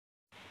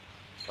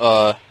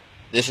Uh,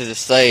 this is the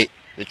site,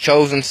 the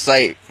chosen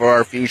site for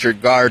our future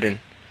garden.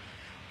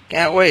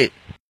 Can't wait.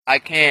 I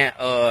can't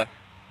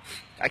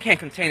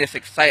contain this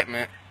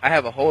excitement. I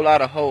have a whole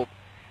lot of hope,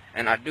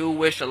 and I do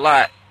wish a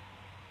lot,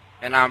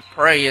 and I'm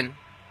praying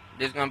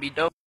this is gonna be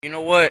dope. You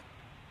know what?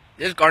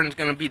 This garden's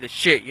gonna be the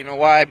shit. You know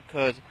why?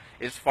 Because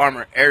it's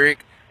Farmer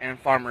Eric and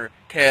Farmer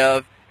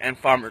Kev and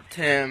Farmer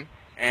Tim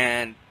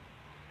and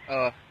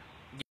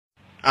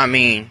I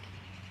mean,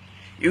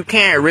 you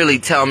can't really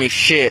tell me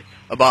shit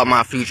about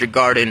my future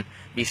garden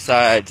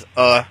besides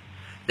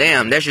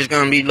damn, that's just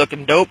gonna be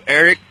looking dope,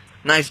 Eric.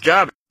 Nice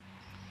job.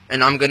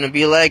 And I'm gonna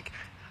be like,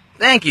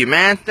 thank you,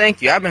 man,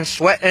 thank you. I've been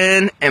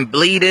sweating and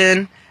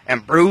bleeding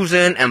and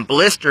bruising and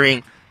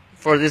blistering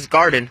for this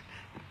garden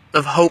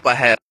of hope I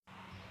have.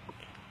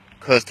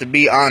 Cause to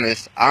be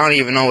honest, I don't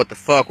even know what the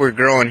fuck we're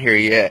growing here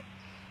yet.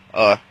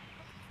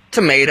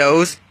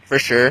 Tomatoes, for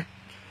sure.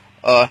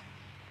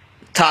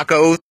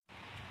 Tacos.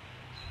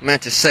 I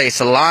meant to say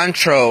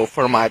cilantro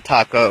for my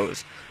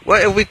tacos.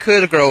 What if we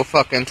could grow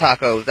fucking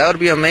tacos? That would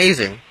be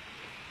amazing.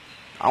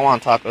 I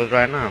want tacos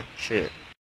right now. Shit.